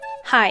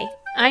Hi,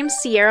 I'm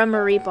Sierra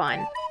Marie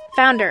Bond,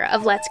 founder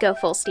of Let's Go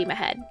Full Steam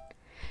Ahead.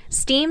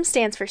 STEAM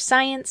stands for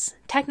Science,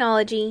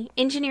 Technology,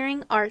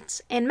 Engineering,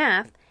 Arts, and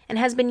Math, and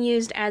has been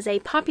used as a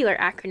popular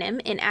acronym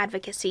in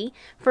advocacy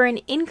for an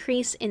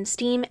increase in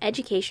STEAM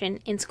education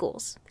in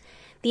schools.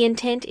 The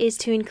intent is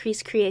to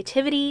increase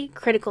creativity,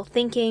 critical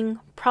thinking,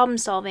 problem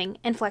solving,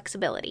 and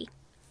flexibility.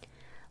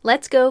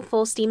 Let's Go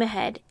Full Steam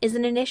Ahead is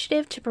an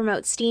initiative to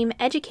promote STEAM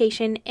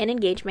education and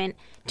engagement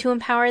to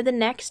empower the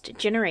next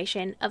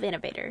generation of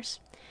innovators.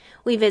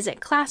 We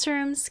visit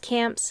classrooms,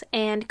 camps,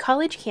 and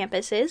college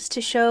campuses to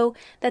show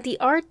that the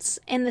arts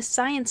and the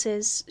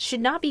sciences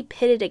should not be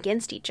pitted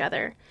against each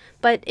other,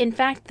 but in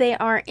fact they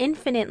are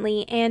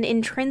infinitely and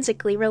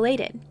intrinsically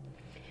related.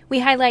 We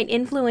highlight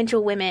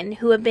influential women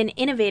who have been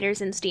innovators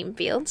in STEAM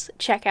fields.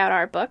 Check out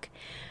our book.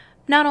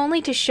 Not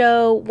only to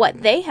show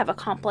what they have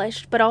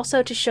accomplished, but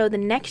also to show the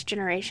next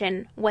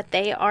generation what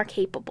they are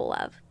capable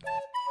of.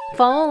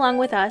 Follow along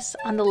with us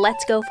on the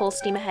Let's Go Full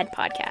Steam Ahead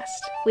podcast.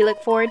 We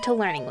look forward to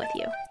learning with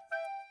you.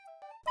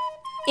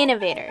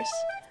 Innovators,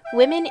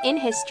 women in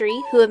history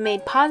who have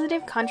made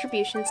positive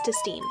contributions to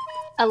STEAM.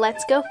 A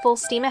Let's Go Full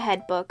Steam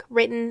Ahead book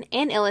written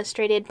and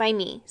illustrated by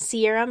me,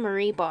 Sierra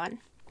Marie Bond.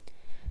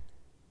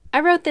 I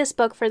wrote this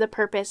book for the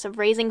purpose of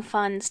raising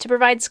funds to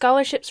provide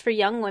scholarships for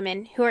young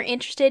women who are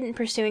interested in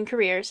pursuing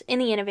careers in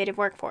the innovative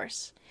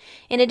workforce.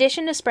 In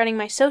addition to spreading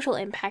my social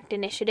impact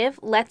initiative,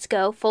 Let's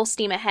Go Full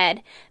Steam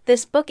Ahead,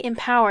 this book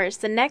empowers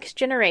the next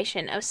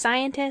generation of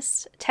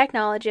scientists,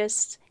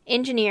 technologists,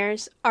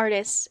 engineers,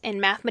 artists, and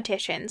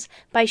mathematicians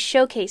by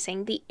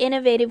showcasing the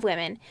innovative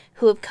women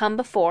who have come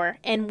before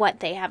and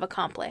what they have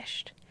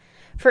accomplished.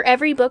 For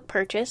every book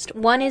purchased,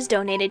 one is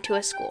donated to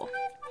a school.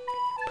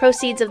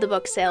 Proceeds of the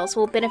book sales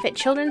will benefit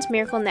Children's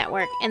Miracle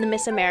Network and the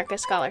Miss America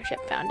Scholarship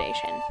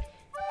Foundation.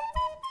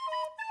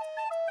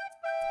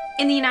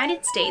 In the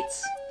United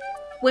States,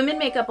 women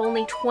make up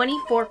only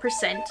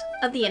 24%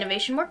 of the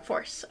innovation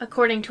workforce,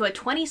 according to a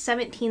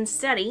 2017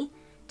 study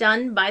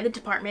done by the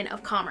Department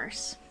of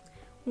Commerce.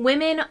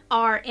 Women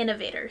are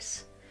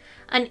innovators.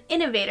 An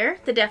innovator,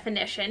 the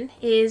definition,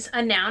 is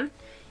a noun.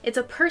 It's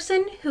a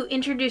person who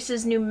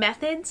introduces new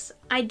methods,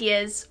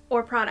 ideas,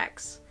 or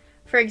products.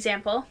 For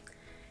example,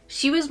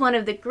 she was one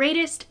of the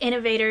greatest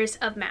innovators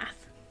of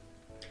math.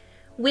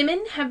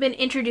 Women have been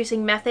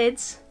introducing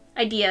methods,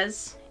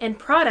 ideas, and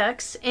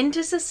products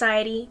into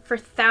society for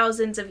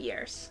thousands of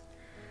years.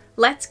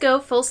 Let's Go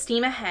Full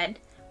Steam Ahead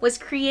was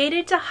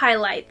created to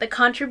highlight the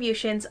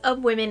contributions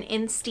of women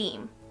in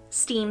STEAM,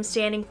 STEAM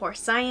standing for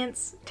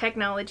Science,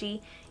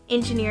 Technology,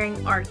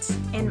 Engineering, Arts,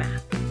 and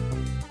Math.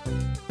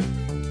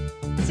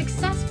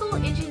 Successful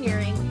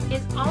engineering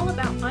is all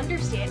about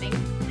understanding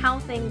how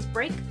things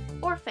break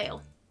or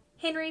fail.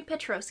 Henry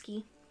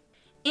Petroski.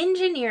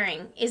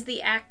 Engineering is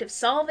the act of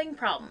solving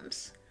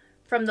problems,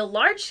 from the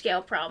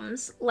large-scale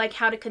problems like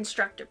how to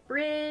construct a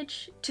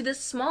bridge to the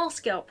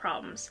small-scale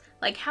problems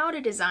like how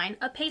to design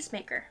a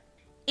pacemaker.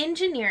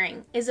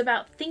 Engineering is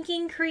about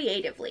thinking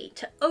creatively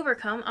to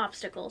overcome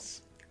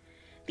obstacles.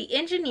 The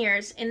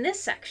engineers in this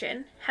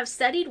section have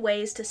studied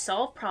ways to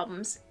solve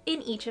problems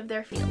in each of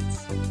their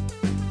fields.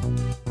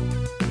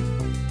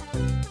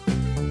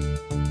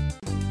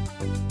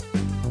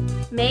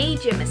 Mae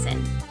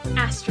Jemison,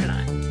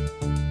 astronaut.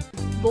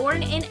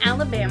 Born in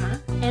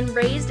Alabama and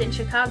raised in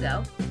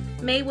Chicago,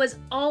 Mae was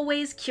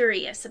always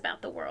curious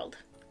about the world.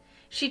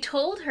 She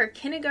told her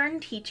kindergarten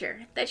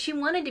teacher that she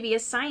wanted to be a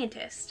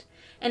scientist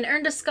and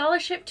earned a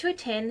scholarship to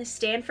attend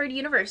Stanford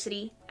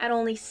University at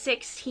only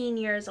 16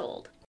 years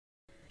old.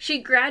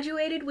 She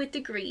graduated with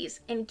degrees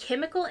in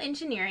chemical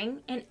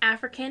engineering and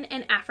African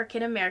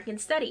American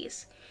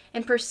studies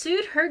and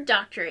pursued her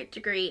doctorate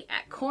degree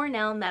at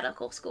Cornell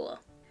Medical School.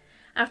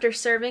 After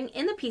serving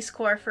in the Peace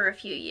Corps for a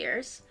few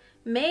years,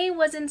 Mae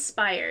was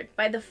inspired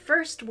by the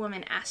first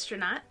woman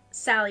astronaut,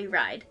 Sally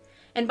Ride,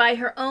 and by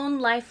her own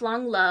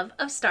lifelong love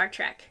of Star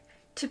Trek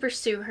to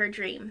pursue her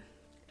dream.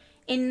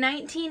 In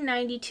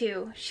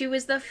 1992, she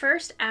was the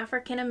first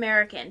African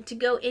American to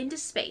go into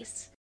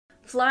space,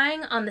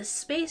 flying on the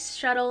Space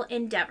Shuttle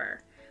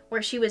Endeavour,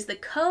 where she was the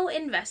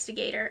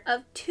co-investigator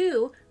of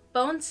 2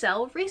 bone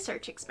cell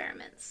research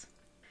experiments.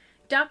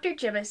 Dr.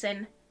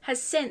 Jemison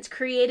has since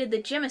created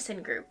the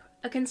Jemison Group,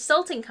 a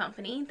consulting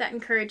company that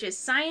encourages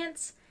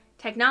science,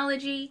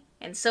 technology,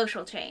 and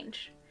social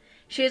change.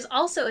 She has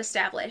also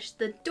established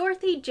the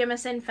Dorothy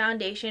Jemison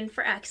Foundation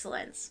for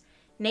Excellence,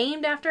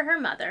 named after her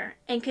mother,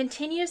 and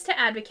continues to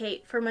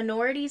advocate for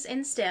minorities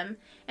in STEM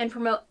and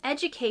promote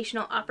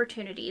educational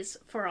opportunities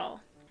for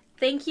all.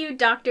 Thank you,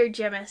 Dr.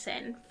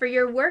 Jemison, for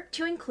your work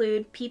to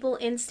include people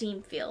in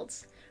STEAM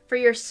fields, for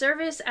your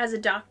service as a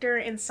doctor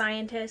and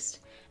scientist,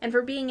 and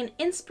for being an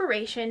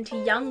inspiration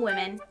to young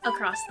women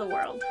across the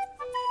world.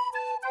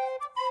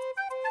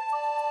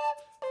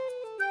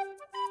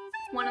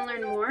 Want to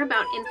learn more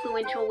about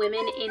influential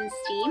women in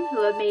STEAM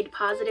who have made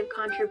positive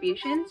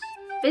contributions?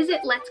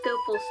 Visit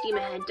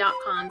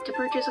letsgofullsteamahead.com to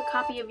purchase a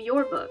copy of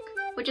your book,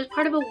 which is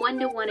part of a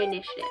one-to-one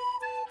initiative.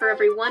 For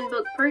every one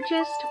book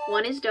purchased,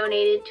 one is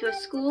donated to a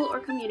school or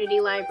community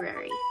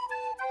library.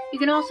 You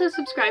can also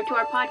subscribe to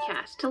our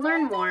podcast to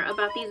learn more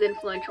about these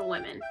influential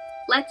women.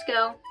 Let's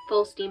go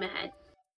full steam ahead.